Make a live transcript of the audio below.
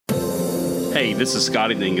Hey, this is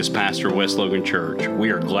Scotty Dingus, pastor of West Logan Church. We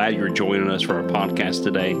are glad you're joining us for our podcast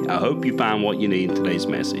today. I hope you find what you need in today's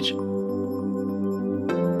message.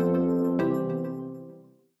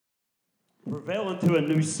 Prevail into a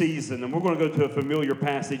new season, and we're going to go to a familiar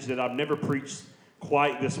passage that I've never preached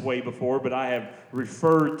quite this way before, but I have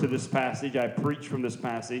referred to this passage. I preached from this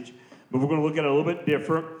passage, but we're going to look at it a little bit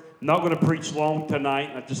different. I'm not going to preach long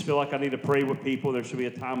tonight. I just feel like I need to pray with people. There should be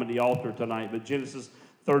a time at the altar tonight, but Genesis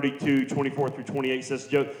 32, 24 through 28 says,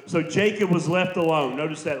 so Jacob was left alone.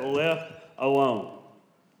 Notice that, left alone.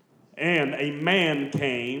 And a man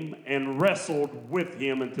came and wrestled with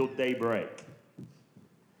him until daybreak.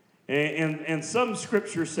 And some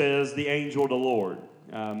scripture says the angel of the Lord.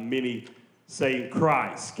 Many say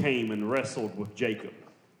Christ came and wrestled with Jacob.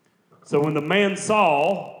 So when the man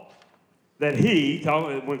saw that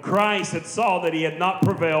when Christ had saw that he had not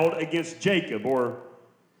prevailed against Jacob, or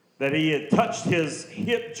that he had touched his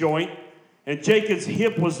hip joint, and Jacob's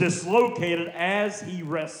hip was dislocated as he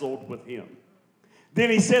wrestled with him.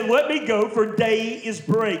 Then he said, "Let me go, for day is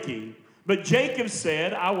breaking." But Jacob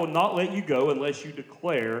said, "I will not let you go unless you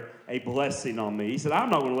declare a blessing on me." He said,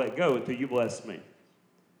 "I'm not going to let go until you bless me."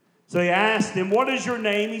 So he asked him, "What is your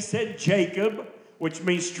name?" He said, "Jacob," which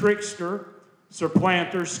means trickster,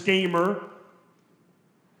 supplanter, schemer.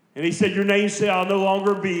 And he said, "Your name shall no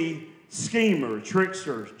longer be schemer,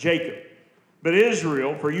 trickster, Jacob, but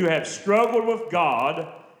Israel, for you have struggled with God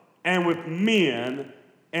and with men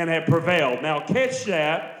and have prevailed." Now catch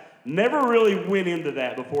that. Never really went into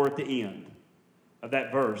that before at the end of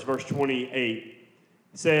that verse. Verse 28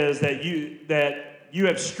 says that you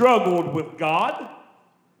have struggled with God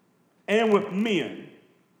and with men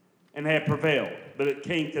and have prevailed. But it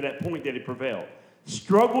came to that point that he prevailed.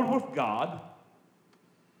 Struggled with God,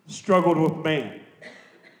 struggled with man.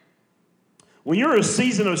 When you're in a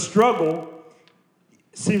season of struggle,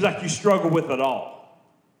 it seems like you struggle with it all.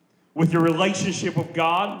 With your relationship with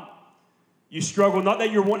God, you struggle, not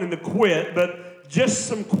that you're wanting to quit, but just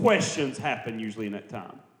some questions happen usually in that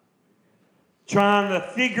time. Trying to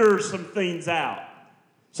figure some things out.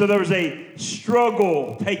 So there was a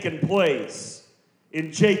struggle taking place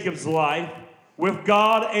in Jacob's life with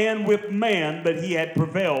God and with man, but he had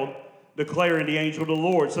prevailed, declaring the angel of the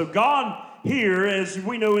Lord. So God here, as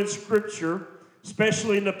we know in Scripture,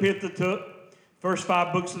 especially in the Pentateuch, first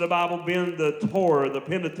 5 books of the Bible being the Torah, the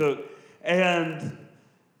Pentateuch, and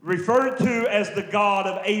referred to as the God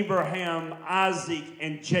of Abraham, Isaac,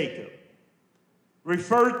 and Jacob.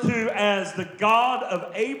 Referred to as the God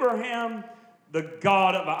of Abraham, the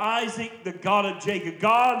God of Isaac, the God of Jacob.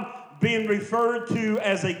 God being referred to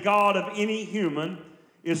as a God of any human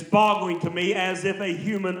is boggling to me, as if a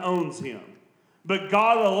human owns him. But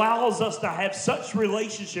God allows us to have such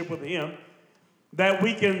relationship with him that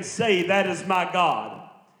we can say, "That is my God."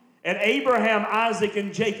 And Abraham, Isaac,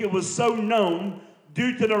 and Jacob was so known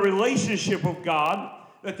due to the relationship with God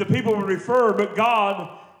that the people would refer, but God,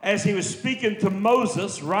 as he was speaking to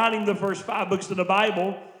Moses, writing the first 5 books of the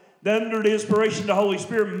Bible, then under the inspiration of the Holy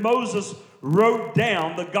Spirit, Moses wrote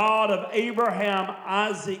down the God of Abraham,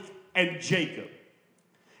 Isaac, and Jacob.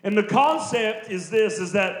 And the concept is this,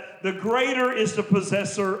 is that the greater is the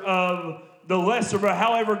possessor of the lesser, but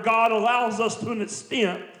however, God allows us to an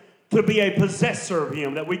extent to be a possessor of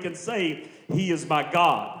him, that we can say, "He is my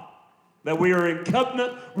God." That we are in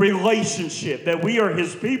covenant relationship, that we are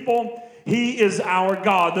his people. He is our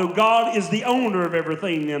God. Though God is the owner of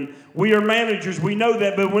everything, and we are managers, we know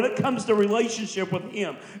that. But when it comes to relationship with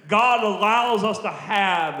him, God allows us to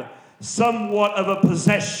have somewhat of a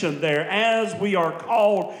possession there. As we are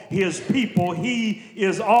called his people, he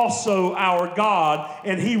is also our God,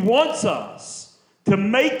 and he wants us to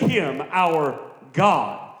make him our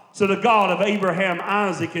God. So the God of Abraham,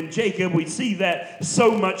 Isaac, and Jacob, we see that so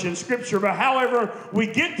much in Scripture. But however, we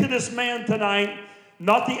get to this man tonight,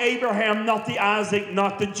 not the Abraham, not the Isaac,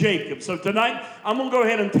 not the Jacob. So tonight, I'm going to go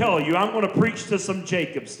ahead and tell you, I'm going to preach to some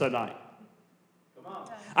Jacobs tonight.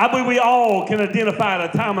 I believe we all can identify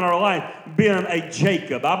at a time in our life being a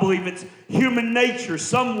Jacob. I believe it's human nature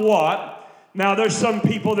somewhat. Now, there's some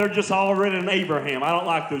people, they're just already an Abraham. I don't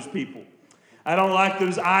like those people. I don't like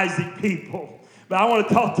those Isaac people. But I want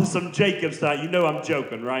to talk to some Jacobs tonight. You know I'm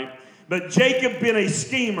joking, right? But Jacob being a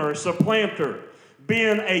schemer, supplanter,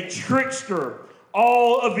 being a trickster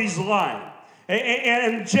all of his life.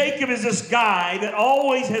 And Jacob is this guy that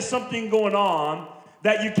always has something going on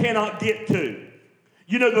that you cannot get to.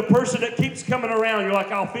 You know, the person that keeps coming around, you're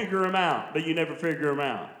like, "I'll figure him out," but you never figure him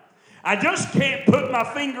out. I just can't put my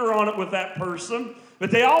finger on it with that person,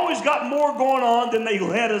 but they always got more going on than they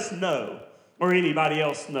let us know or anybody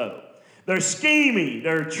else know. They're scheming,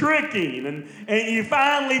 they're tricking, and you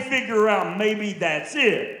finally figure out maybe that's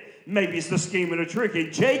it. Maybe it's the scheming or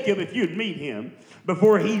tricking. Jacob, if you'd meet him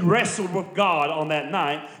before he wrestled with God on that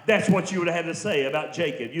night, that's what you would have had to say about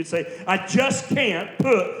Jacob. You'd say, I just can't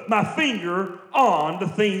put my finger on the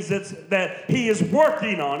things that he is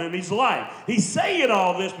working on in his life. He's saying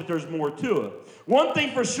all this, but there's more to it. One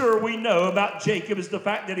thing for sure we know about Jacob is the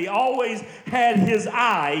fact that he always had his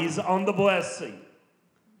eyes on the blessing.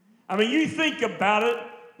 I mean, you think about it.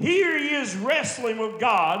 Here he is wrestling with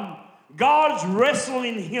God. God's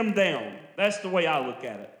wrestling him down. That's the way I look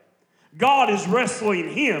at it. God is wrestling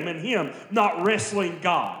him and him not wrestling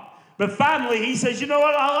God. But finally he says, you know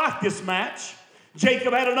what? I like this match.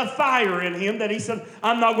 Jacob had enough fire in him that he said,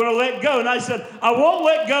 I'm not going to let go. And I said, I won't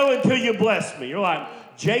let go until you bless me. You're like,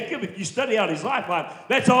 Jacob, if you study out his life,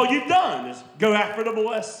 that's all you've done is go after the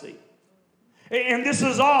blessing. And this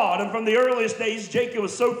is odd. And from the earliest days, Jacob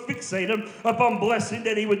was so fixated upon blessing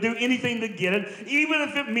that he would do anything to get it, even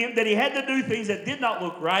if it meant that he had to do things that did not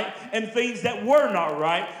look right and things that were not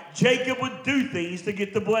right. Jacob would do things to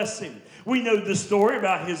get the blessing. We know the story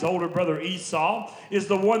about his older brother Esau is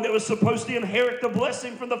the one that was supposed to inherit the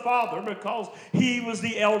blessing from the father because he was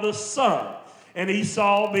the eldest son. And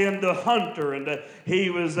Esau being the hunter, and he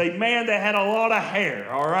was a man that had a lot of hair,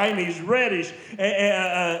 all right? And he's reddish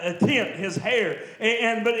tint, his hair.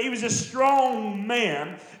 But he was a strong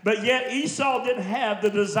man, but yet Esau didn't have the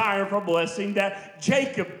desire for blessing that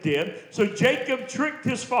Jacob did. So Jacob tricked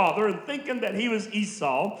his father in thinking that he was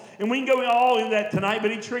Esau. And we can go all in that tonight,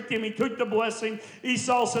 but he tricked him. He took the blessing.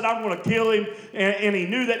 Esau said, I'm going to kill him. And he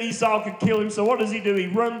knew that Esau could kill him. So what does he do? He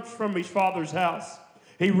runs from his father's house.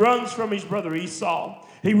 He runs from his brother Esau.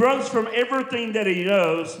 He runs from everything that he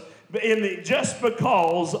knows just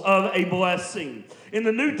because of a blessing. In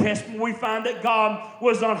the New Testament, we find that God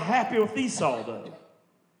was not happy with Esau, though.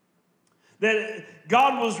 That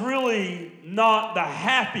God was really not the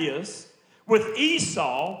happiest with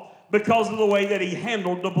Esau because of the way that he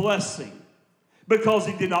handled the blessing, because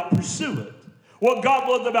he did not pursue it. What God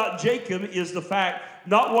loved about Jacob is the fact,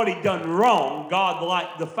 not what he'd done wrong. God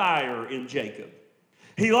liked the fire in Jacob.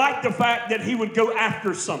 He liked the fact that he would go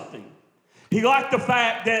after something. He liked the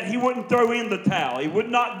fact that he wouldn't throw in the towel. He would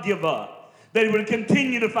not give up. That he would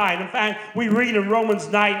continue to fight. In fact, we read in Romans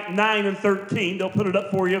 9 and 13. They'll put it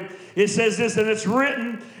up for you. It says this, and it's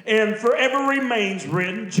written, and forever remains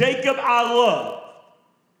written, Jacob I loved,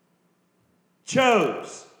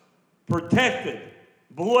 chose, protected,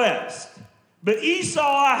 blessed. But Esau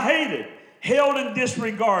I hated, held in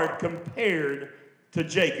disregard compared to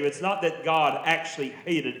Jacob. It's not that God actually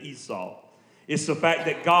hated Esau. It's the fact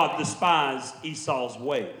that God despised Esau's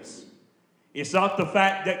ways. It's not the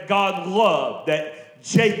fact that God loved that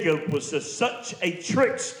Jacob was such a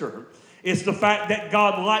trickster. It's the fact that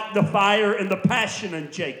God liked the fire and the passion in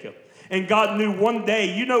Jacob. And God knew one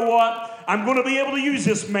day, you know what? I'm going to be able to use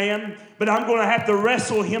this man, but I'm going to have to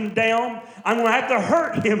wrestle him down. I'm going to have to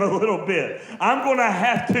hurt him a little bit. I'm going to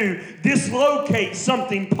have to dislocate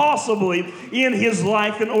something possibly in his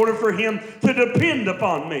life in order for him to depend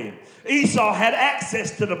upon me. Esau had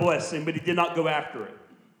access to the blessing, but he did not go after it.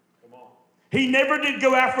 He never did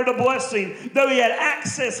go after the blessing. Though he had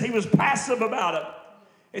access, he was passive about it.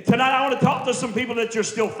 And tonight I want to talk to some people that you're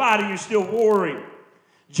still fighting, you're still warring.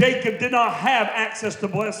 Jacob did not have access to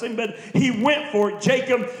blessing, but he went for it.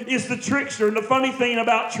 Jacob is the trickster. And the funny thing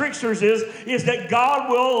about tricksters is that God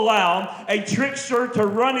will allow a trickster to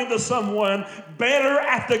run into someone better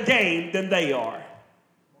at the game than they are.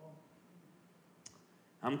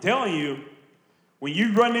 I'm telling you, when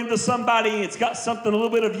you run into somebody, it's got something, a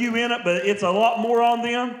little bit of you in it, but it's a lot more on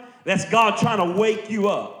them, that's God trying to wake you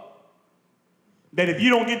up. That if you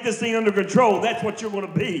don't get this thing under control, that's what you're going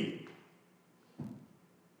to be.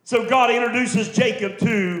 So God introduces Jacob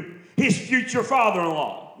to his future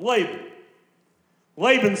father-in-law, Laban.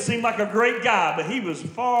 Laban seemed like a great guy, but he was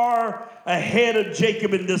far ahead of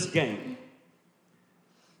Jacob in this game.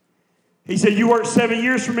 He said, you worked 7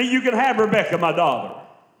 years for me, you can have Rebekah, my daughter.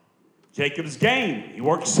 Jacob's game. He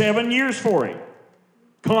worked 7 years for him.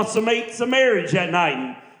 Consummates the marriage that night.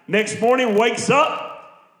 And next morning, wakes up.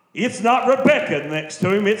 It's not Rebekah next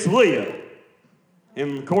to him, it's Leah.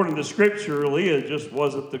 And according to Scripture, Leah just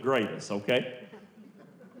wasn't the greatest, okay?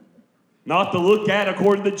 Not to look at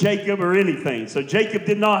according to Jacob or anything. So Jacob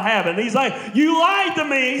did not have it. And he's like, you lied to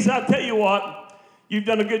me. He said, I'll tell you what, you've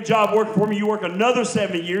done a good job working for me. You work another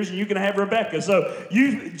 7 years and you can have Rebekah. So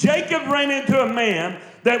Jacob ran into a man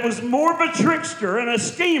that was more of a trickster and a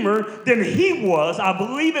schemer than he was. I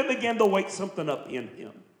believe it began to wake something up in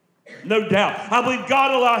him. No doubt. I believe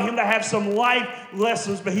God allowed him to have some life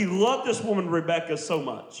lessons, but he loved this woman, Rebekah, so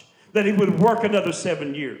much that he would work another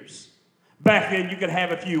 7 years. Back then, you could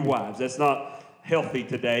have a few wives. That's not healthy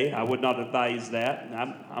today. I would not advise that.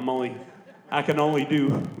 I can only do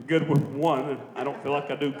good with one. I don't feel like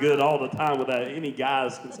I do good all the time with that. Any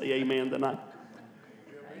guys can say amen tonight.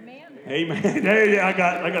 Amen. There, I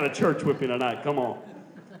got a church whipping tonight. Come on.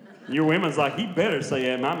 Your women's like, he better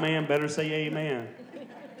say amen. My man better say amen.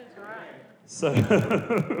 So,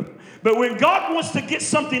 but when God wants to get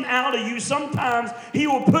something out of you, sometimes he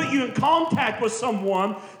will put you in contact with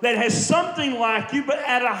someone that has something like you, but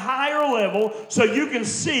at a higher level, so you can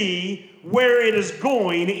see where it is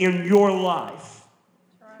going in your life.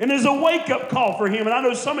 And there's a wake-up call for him. And I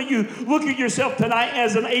know some of you look at yourself tonight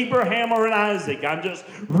as an Abraham or an Isaac. I'm just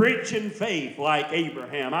rich in faith like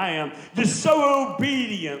Abraham. I am just so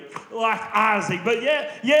obedient like Isaac. But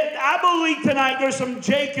yet I believe tonight there's some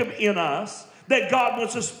Jacob in us that God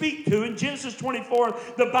wants to speak to. In Genesis 24,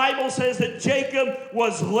 the Bible says that Jacob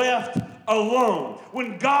was left alone.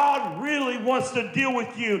 When God really wants to deal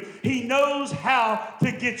with you, he knows how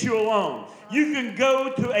to get you alone. You can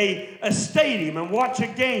go to a stadium and watch a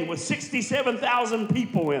game with 67,000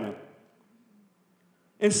 people in it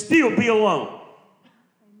and still be alone.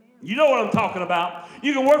 You know what I'm talking about.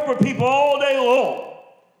 You can work with people all day long,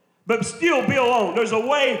 but still be alone. There's a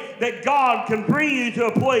way that God can bring you to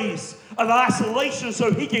a place of isolation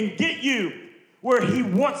so he can get you where he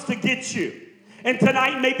wants to get you. And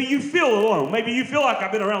tonight, maybe you feel alone. Maybe you feel like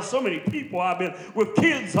I've been around so many people. I've been with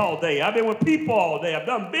kids all day. I've been with people all day. I've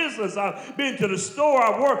done business. I've been to the store.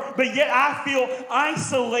 I work. But yet I feel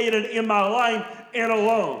isolated in my life and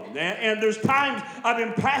alone. And there's times I've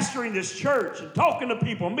been pastoring this church and talking to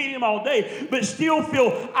people, meeting them all day, but still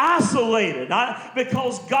feel isolated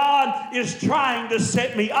because God is trying to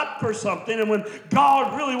set me up for something. And when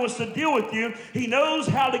God really wants to deal with you, he knows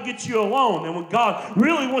how to get you alone. And when God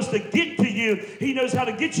really wants to get to you, he knows how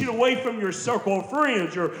to get you away from your circle of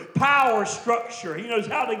friends, your power structure. He knows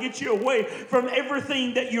how to get you away from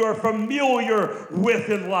everything that you are familiar with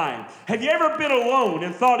in life. Have you ever been alone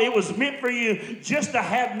and thought it was meant for you just to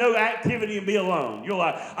have no activity and be alone? You're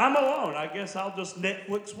like, I'm alone. I guess I'll just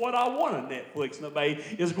Netflix what I want to Netflix. Nobody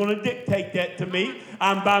is going to dictate that to me.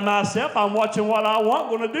 I'm by myself. I'm watching what I want.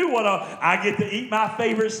 Going to do what I get to eat my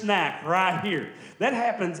favorite snack right here. That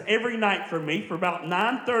happens every night for me for about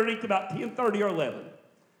 9:30 to about 10:30 or 11.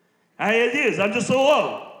 And it is. I'm just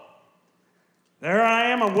alone. There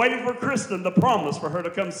I am. I'm waiting for Kristen to promise for her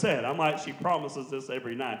to come sit. I'm like, she promises this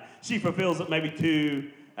every night. She fulfills it maybe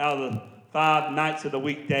 2 out of the 5 nights of the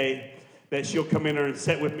weekday that she'll come in there and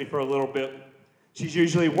sit with me for a little bit. She's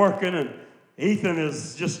usually working, and Ethan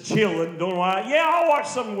is just chilling, doing what I'll watch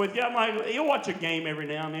something with you. I'm like, he'll watch a game every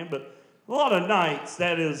now and then, but a lot of nights,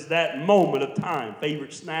 that is that moment of time.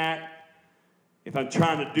 Favorite snack. If I'm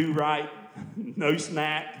trying to do right, no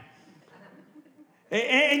snack.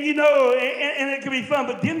 And you know, and it can be fun,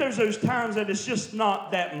 but then there's those times that it's just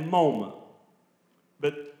not that moment.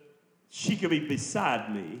 But she could be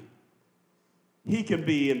beside me. He can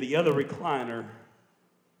be in the other recliner,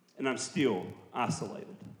 and I'm still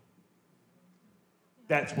isolated.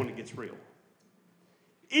 That's when it gets real.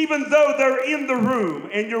 Even though they're in the room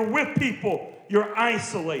and you're with people, you're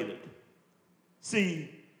isolated. See,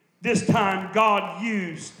 this time God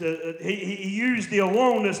used he used the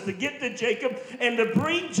aloneness to get to Jacob and to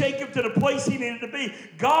bring Jacob to the place he needed to be.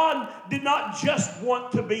 God did not just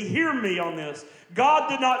want to be, hear me on this, God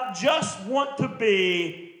did not just want to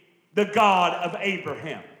be the God of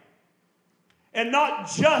Abraham and not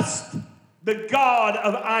just the God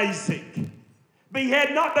of Isaac, but he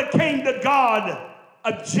had not became the God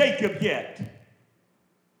of Jacob yet.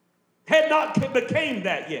 Had not became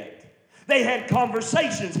that yet. They had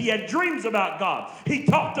conversations. He had dreams about God. He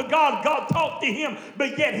talked to God. God talked to him.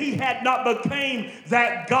 But yet he had not became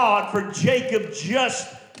that God for Jacob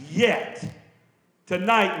just yet.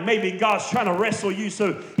 Tonight, maybe God's trying to wrestle you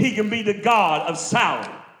so he can be the God of Sally,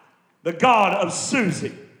 the God of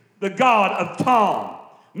Susie, the God of Tom.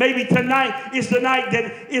 Maybe tonight is the night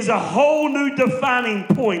that is a whole new defining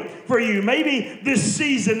point for you. Maybe this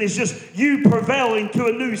season is just you prevailing to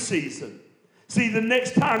a new season. See, the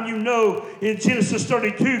next time you know in Genesis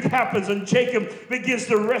 32 happens and Jacob begins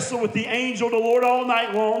to wrestle with the angel of the Lord all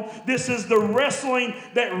night long. This is the wrestling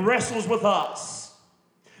that wrestles with us.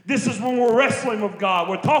 This is when we're wrestling with God.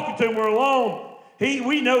 We're talking to him. We're alone.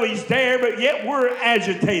 We know he's there, but yet we're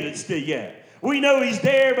agitated still yet. We know he's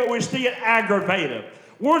there, but we're still aggravated.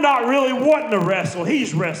 We're not really wanting to wrestle.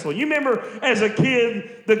 He's wrestling. You remember as a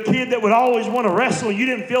kid, the kid that would always want to wrestle, you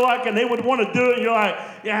didn't feel like, and they would want to do it, and you're like,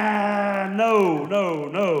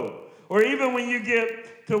 no. Or even when you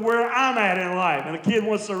get to where I'm at in life and a kid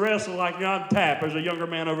wants to wrestle like John Tapp, there's a younger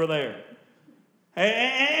man over there.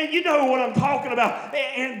 And you know what I'm talking about.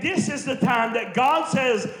 And this is the time that God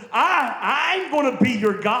says, I'm going to be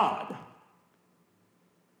your God.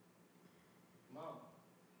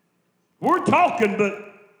 We're talking,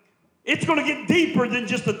 but it's going to get deeper than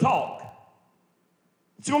just a talk.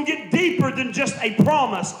 It's going to get deeper than just a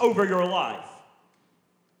promise over your life.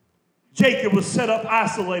 Jacob was set up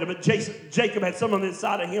isolated, but Jacob had someone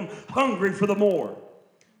inside of him hungry for the more.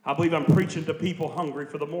 I believe I'm preaching to people hungry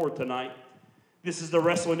for the more tonight. This is the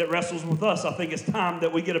wrestling that wrestles with us. I think it's time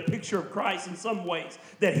that we get a picture of Christ in some ways,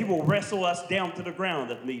 that he will wrestle us down to the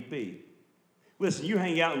ground if need be. Listen, you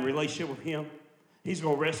hang out in relationship with him, he's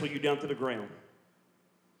going to wrestle you down to the ground.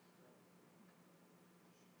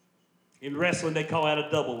 In wrestling, they call that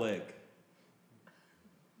a double leg.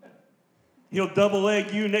 He'll double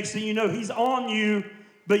leg you. Next thing you know, he's on you,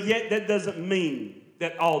 but yet that doesn't mean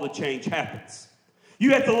that all the change happens.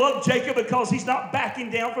 You have to love Jacob because he's not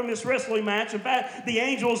backing down from this wrestling match. In fact, the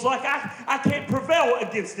angel's like, I can't prevail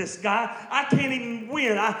against this guy. I can't even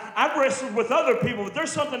win. I've wrestled with other people, but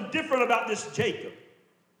there's something different about this Jacob.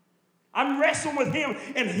 I'm wrestling with him,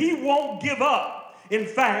 and he won't give up. In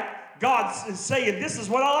fact, God is saying, this is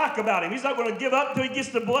what I like about him. He's not going to give up until he gets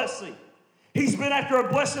the blessing. He's been after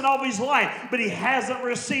a blessing all his life, but he hasn't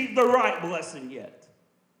received the right blessing yet.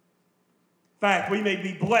 In fact, we may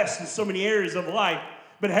be blessed in so many areas of life,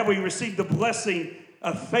 but have we received the blessing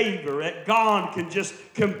of favor that God can just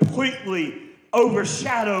completely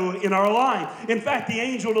overshadow in our life? In fact, the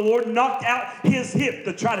angel of the Lord knocked out his hip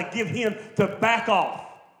to try to give him to back off,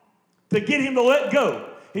 to get him to let go.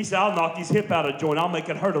 He said, I'll knock his hip out of joint. I'll make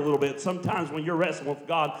it hurt a little bit. Sometimes when you're wrestling with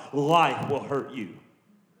God, life will hurt you.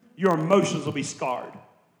 Your emotions will be scarred.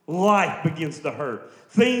 Life begins to hurt.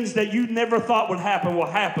 Things that you never thought would happen will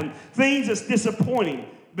happen. Things that's disappointing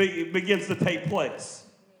begins to take place.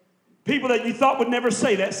 People that you thought would never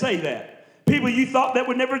say that. People you thought that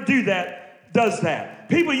would never do that, does that.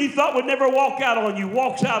 People you thought would never walk out on you,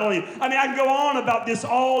 walks out on you. I mean, I can go on about this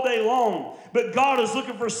all day long. But God is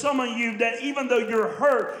looking for some of you that even though you're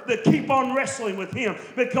hurt, that keep on wrestling with him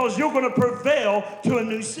because you're going to prevail to a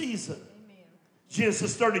new season.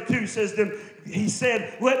 Genesis 32 says, then he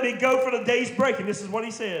said, let me go for the day's breaking. This is what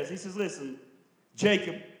he says. He says, listen,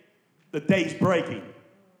 Jacob, the day's breaking.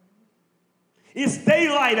 It's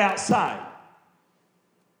daylight outside.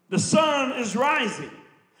 The sun is rising.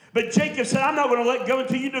 But Jacob said, I'm not going to let go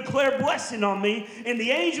until you declare blessing on me. And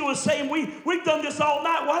the angel was saying, we've done this all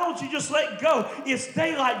night. Why don't you just let go? It's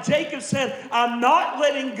daylight. Jacob said, I'm not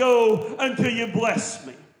letting go until you bless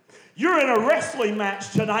me. You're in a wrestling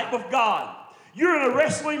match tonight with God. You're in a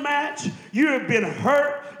wrestling match. You have been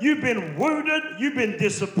hurt. You've been wounded. You've been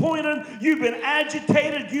disappointed. You've been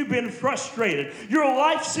agitated. You've been frustrated. Your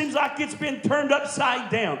life seems like it's been turned upside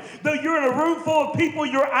down. Though you're in a room full of people,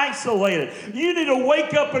 you're isolated. You need to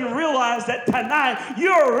wake up and realize that tonight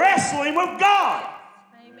you're wrestling with God.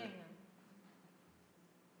 Amen.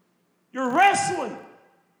 You're wrestling.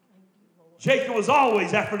 Jacob was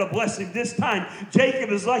always after the blessing. This time, Jacob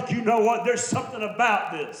is like, you know what? There's something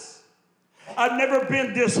about this. I've never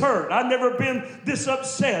been this hurt. I've never been this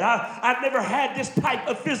upset. I've never had this type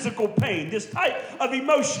of physical pain, this type of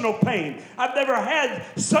emotional pain. I've never had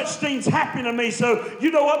such things happen to me. So,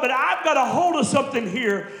 you know what? But I've got a hold of something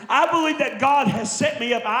here. I believe that God has set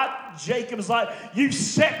me up. Jacob's like, you've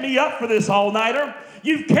set me up for this all-nighter.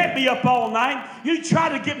 You've kept me up all night. You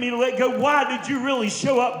tried to get me to let go. Why did you really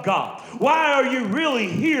show up, God? Why are you really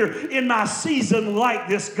here in my season like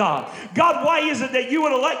this, God? God, why is it that you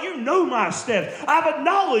would have let you know my steps? I've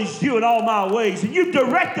acknowledged you in all my ways, and you've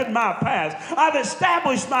directed my paths. I've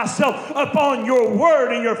established myself upon your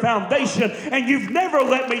word and your foundation, and you've never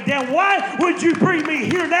let me down. Why would you bring me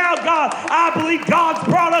here now, God? I believe God's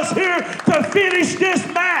brought us here to finish this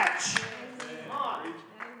match.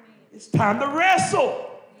 It's time to wrestle.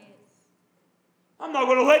 I'm not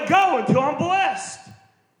going to let go until I'm blessed.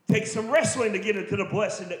 Takes some wrestling to get into the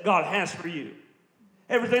blessing that God has for you.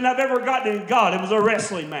 Everything I've ever gotten in God, it was a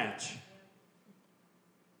wrestling match.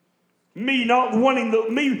 Me in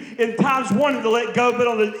times wanting to let go, but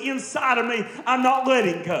on the inside of me, I'm not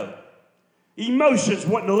letting go. Emotions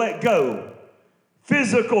wanting to let go.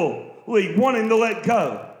 Physically wanting to let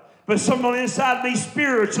go. But someone inside of me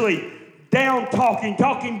spiritually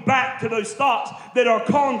talking back to those thoughts that are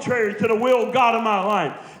contrary to the will of God in my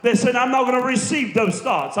life. That said, I'm not going to receive those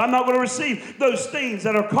thoughts. I'm not going to receive those things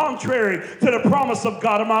that are contrary to the promise of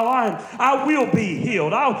God in my life. I will be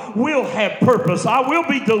healed. I will have purpose. I will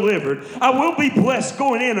be delivered. I will be blessed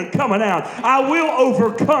going in and coming out. I will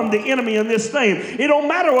overcome the enemy in this thing. It don't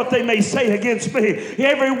matter what they may say against me.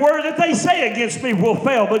 Every word that they say against me will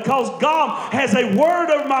fail, because God has a word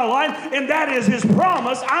over my life, and that is His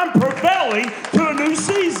promise. I'm prevailing to a new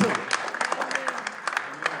season.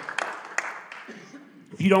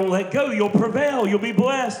 If you don't let go, you'll prevail. You'll be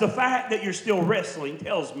blessed. The fact that you're still wrestling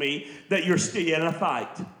tells me that you're still in a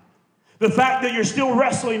fight. The fact that you're still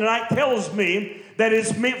wrestling tonight tells me that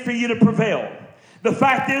it's meant for you to prevail. The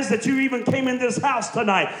fact is that you even came in this house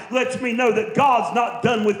tonight lets me know that God's not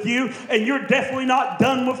done with you, and you're definitely not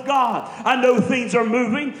done with God. I know things are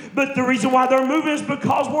moving, but the reason why they're moving is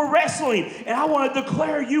because we're wrestling. And I want to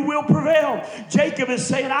declare you will prevail. Jacob is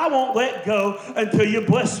saying, I won't let go until you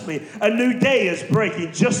bless me. A new day is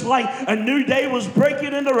breaking, just like a new day was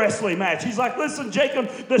breaking in the wrestling match. He's like, listen, Jacob,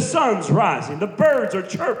 the sun's rising. The birds are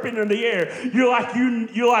chirping in the air. You're like,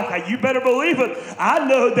 you better believe it. I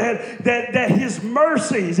know that His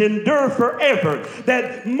mercies endure forever.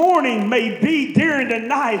 That morning may be during the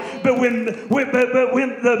night, but when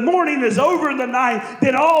the morning is over in the night,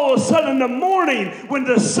 then all of a sudden in the morning, when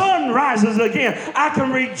the sun rises again, I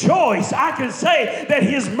can rejoice. I can say that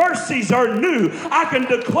His mercies are new. I can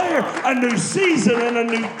declare a new season and a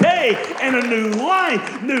new day and a new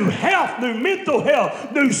life, new health, new mental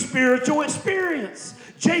health, new spiritual experience.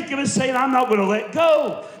 Jacob is saying, I'm not going to let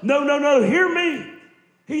go. No, hear me.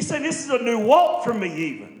 He said, this is a new walk for me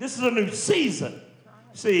even. This is a new season.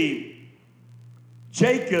 See,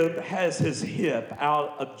 Jacob has his hip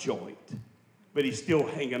out of joint, but he's still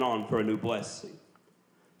hanging on for a new blessing.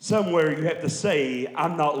 Somewhere you have to say,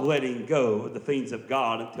 I'm not letting go of the things of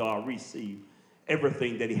God until I receive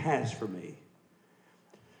everything that He has for me.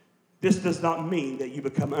 This does not mean that you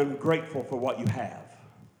become ungrateful for what you have.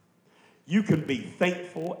 You can be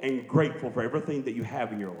thankful and grateful for everything that you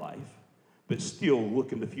have in your life, but still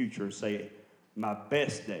look in the future and say, my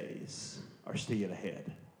best days are still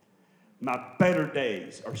ahead. My better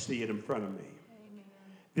days are still in front of me. Amen.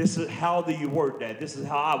 This is how do you word that? This is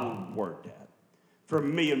how I would word that. For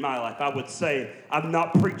me in my life, I would say, I've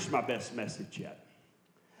not preached my best message yet.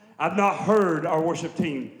 I've not heard our worship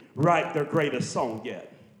team write their greatest song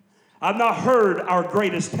yet. I've not heard our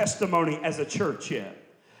greatest testimony as a church yet.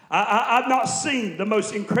 I've not seen the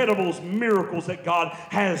most incredible miracles that God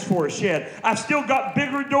has for us yet. I've still got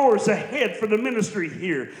bigger doors ahead for the ministry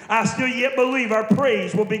here. I still yet believe our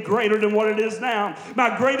praise will be greater than what it is now.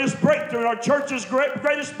 My greatest breakthrough and our church's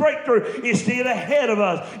greatest breakthrough is still ahead of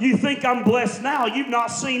us. You think I'm blessed now. You've not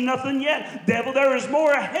seen nothing yet. Devil, there is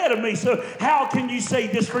more ahead of me. So how can you say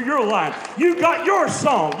this for your life? You got your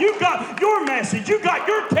song. You got your message. You got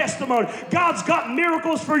your testimony. God's got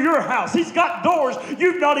miracles for your house. He's got doors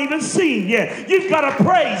you've not even seen yet. You've got a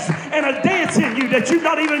praise and a dance in you that you've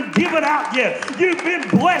not even given out yet. You've been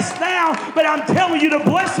blessed now, but I'm telling you, the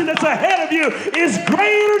blessing that's ahead of you is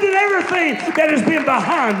greater than everything that has been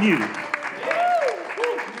behind you.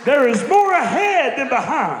 There is more ahead than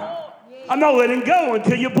behind. I'm not letting go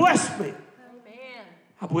until you bless me.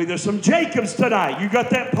 I believe there's some Jacobs tonight. You got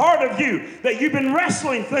that part of you that you've been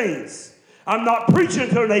wrestling things. I'm not preaching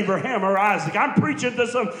to an Abraham or Isaac. I'm preaching to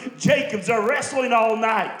some Jacobs that are wrestling all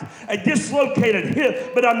night. A dislocated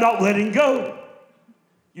hip, but I'm not letting go.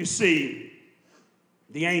 You see,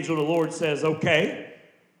 the angel of the Lord says, okay,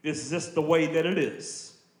 this is just the way that it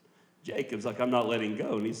is. Jacob's like, I'm not letting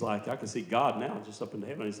go. And he's like, I can see God now just up in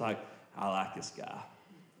heaven. He's like, I like this guy.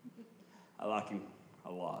 I like him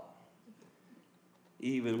a lot.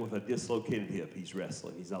 Even with a dislocated hip, he's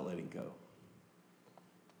wrestling. He's not letting go.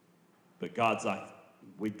 But God's like,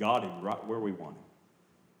 we got him right where we want him.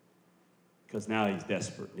 Because now he's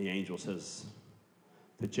desperate. The angel says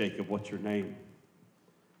to Jacob, what's your name?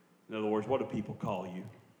 In other words, what do people call you?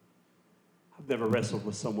 I've never wrestled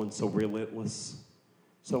with someone so relentless,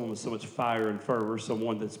 someone with so much fire and fervor,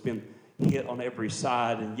 someone that's been hit on every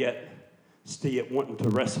side and yet still wanting to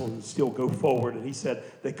wrestle and still go forward. And he said,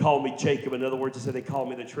 they call me Jacob. In other words, he said, they call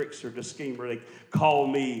me the trickster, the schemer. They call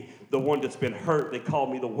me the one that's been hurt. They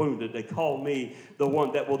call me the wounded. They call me the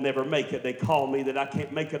one that will never make it. They call me that I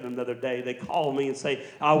can't make it another day. They call me and say,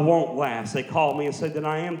 I won't last. They call me and say that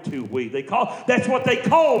I am too weak. That's what they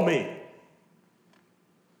call me.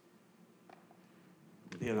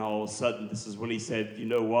 Then all of a sudden, this is when he said, you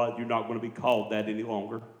know what? You're not going to be called that any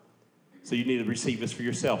longer. So you need to receive this for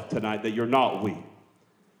yourself tonight, that you're not weak,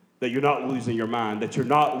 that you're not losing your mind, that you're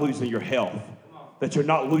not losing your health, that you're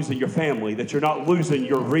not losing your family, that you're not losing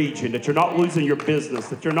your region, that you're not losing your business,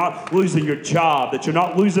 that you're not losing your job, that you're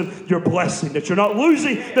not losing your blessing, that you're not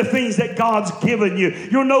losing the things that God's given you.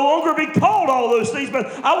 You'll no longer be called all those things, but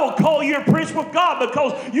I will call you a prince with God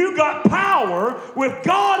because you got power with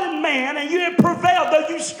God and man, and you have prevailed. Though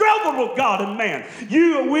you struggled with God and man,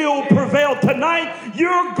 you will prevail. Tonight,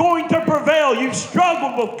 you're going to prevail. You've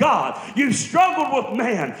struggled with God. You've struggled with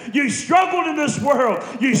man. You struggled in this world.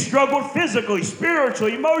 You struggled physically, spiritually,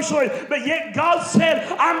 emotionally, but yet God said,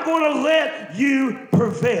 I'm going to let you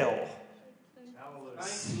prevail.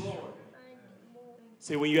 Thank you, Lord.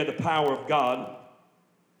 See, when you have the power of God,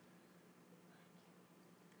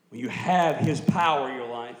 when you have His power in your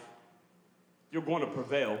life, you're going to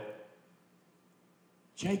prevail.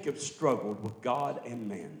 Jacob struggled with God and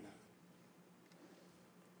man.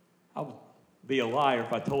 I would be a liar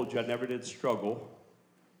if I told you I never did struggle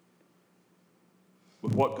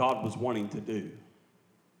with what God was wanting to do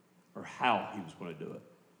or how He was going to do it.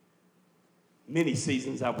 Many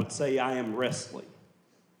seasons I would say I am wrestling,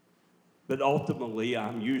 but ultimately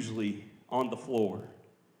I'm usually on the floor,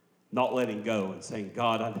 not letting go and saying,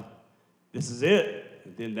 God, this is it.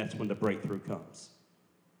 And then that's when the breakthrough comes.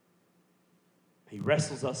 He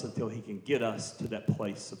wrestles us until He can get us to that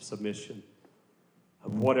place of submission,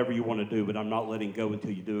 of whatever you want to do, but I'm not letting go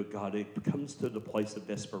until you do it, God. It comes to the place of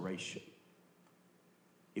desperation.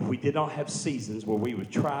 If we did not have seasons where we would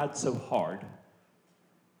tried so hard,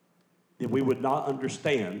 then we would not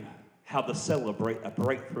understand how to celebrate a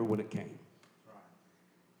breakthrough when it came.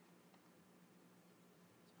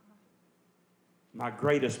 My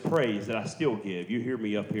greatest praise that I still give, you hear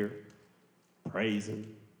me up here,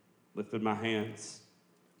 praising, lifting my hands.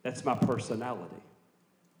 That's my personality.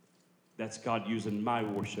 That's God using my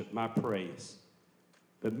worship, my praise.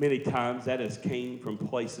 But many times that has came from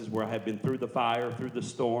places where I have been through the fire, through the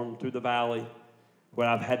storm, through the valley, where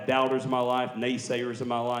I've had doubters in my life, naysayers in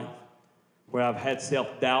my life, where I've had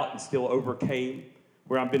self-doubt and still overcame,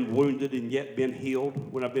 where I've been wounded and yet been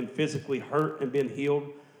healed, when I've been physically hurt and been healed,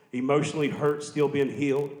 emotionally hurt, still been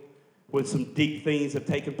healed, when some deep things have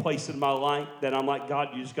taken place in my life that I'm like, God,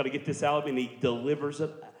 you just got to get this out of me, and He delivers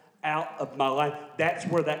it out of my life. That's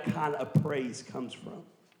where that kind of praise comes from.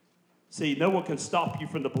 See, no one can stop you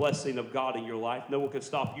from the blessing of God in your life. No one can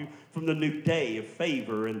stop you from the new day of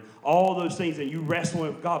favor and all those things, and you wrestle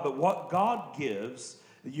with God. But what God gives,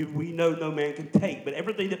 we know no man can take. But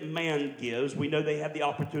everything that man gives, we know they have the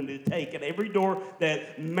opportunity to take. And every door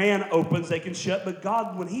that man opens, they can shut. But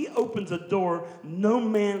God, when He opens a door, no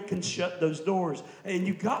man can shut those doors. And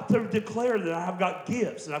you got to declare that I've got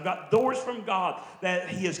gifts and I've got doors from God that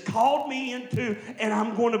He has called me into, and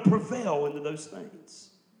I'm going to prevail into those things.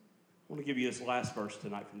 I want to give you this last verse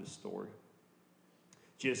tonight from this story.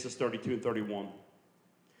 Genesis 32 and 31.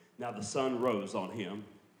 Now the sun rose on him,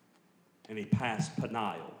 and he passed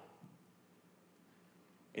Peniel.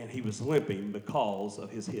 And he was limping because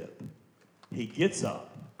of his hip. He gets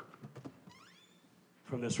up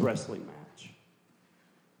from this wrestling match.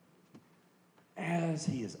 As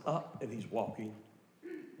he is up and he's walking,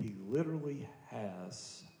 he literally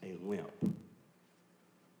has a limp.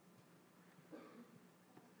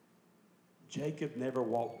 Jacob never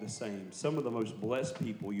walked the same. Some of the most blessed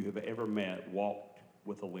people you have ever met walked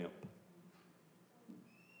with a limp.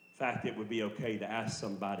 In fact, it would be okay to ask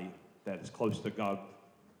somebody that is close to God.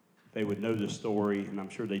 They would know the story, and I'm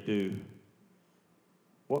sure they do.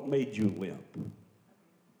 What made you limp?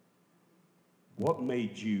 What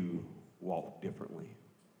made you walk differently?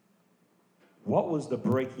 What was the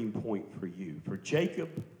breaking point for you? For Jacob,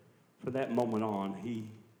 from that moment on, he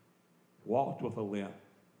walked with a limp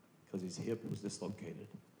because his hip was dislocated.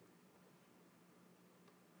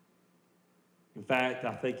 In fact,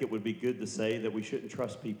 I think it would be good to say that we shouldn't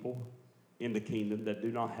trust people in the kingdom that do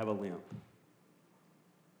not have a limp.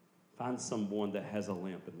 Find someone that has a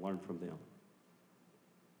limp and learn from them.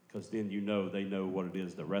 Because then you know they know what it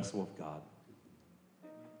is to wrestle with God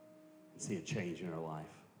and see a change in their life.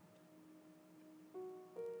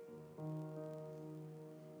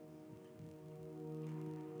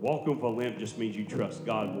 Walking with a limp just means you trust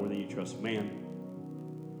God more than you trust man.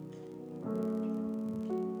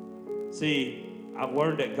 See, I've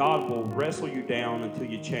learned that God will wrestle you down until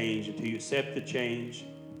you change. Until you accept the change,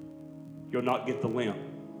 you'll not get the limp.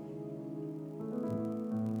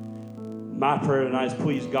 My prayer tonight is,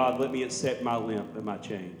 please, God, let me accept my limp and my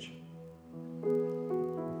change.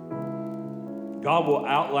 God will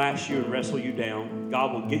outlast you and wrestle you down.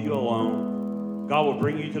 God will get you alone. God will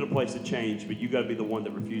bring you to the place of change, but you got to be the one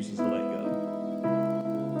that refuses to let go.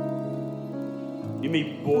 You may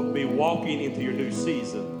be walking into your new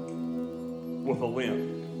season with a limp.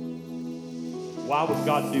 Why would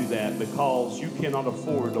God do that? Because you cannot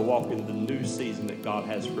afford to walk in the new season that God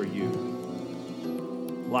has for you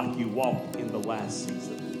like you walked in the last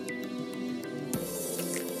season.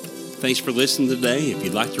 Thanks for listening today. If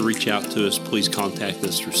you'd like to reach out to us, please contact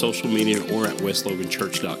us through social media or at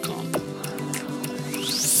westloganchurch.com.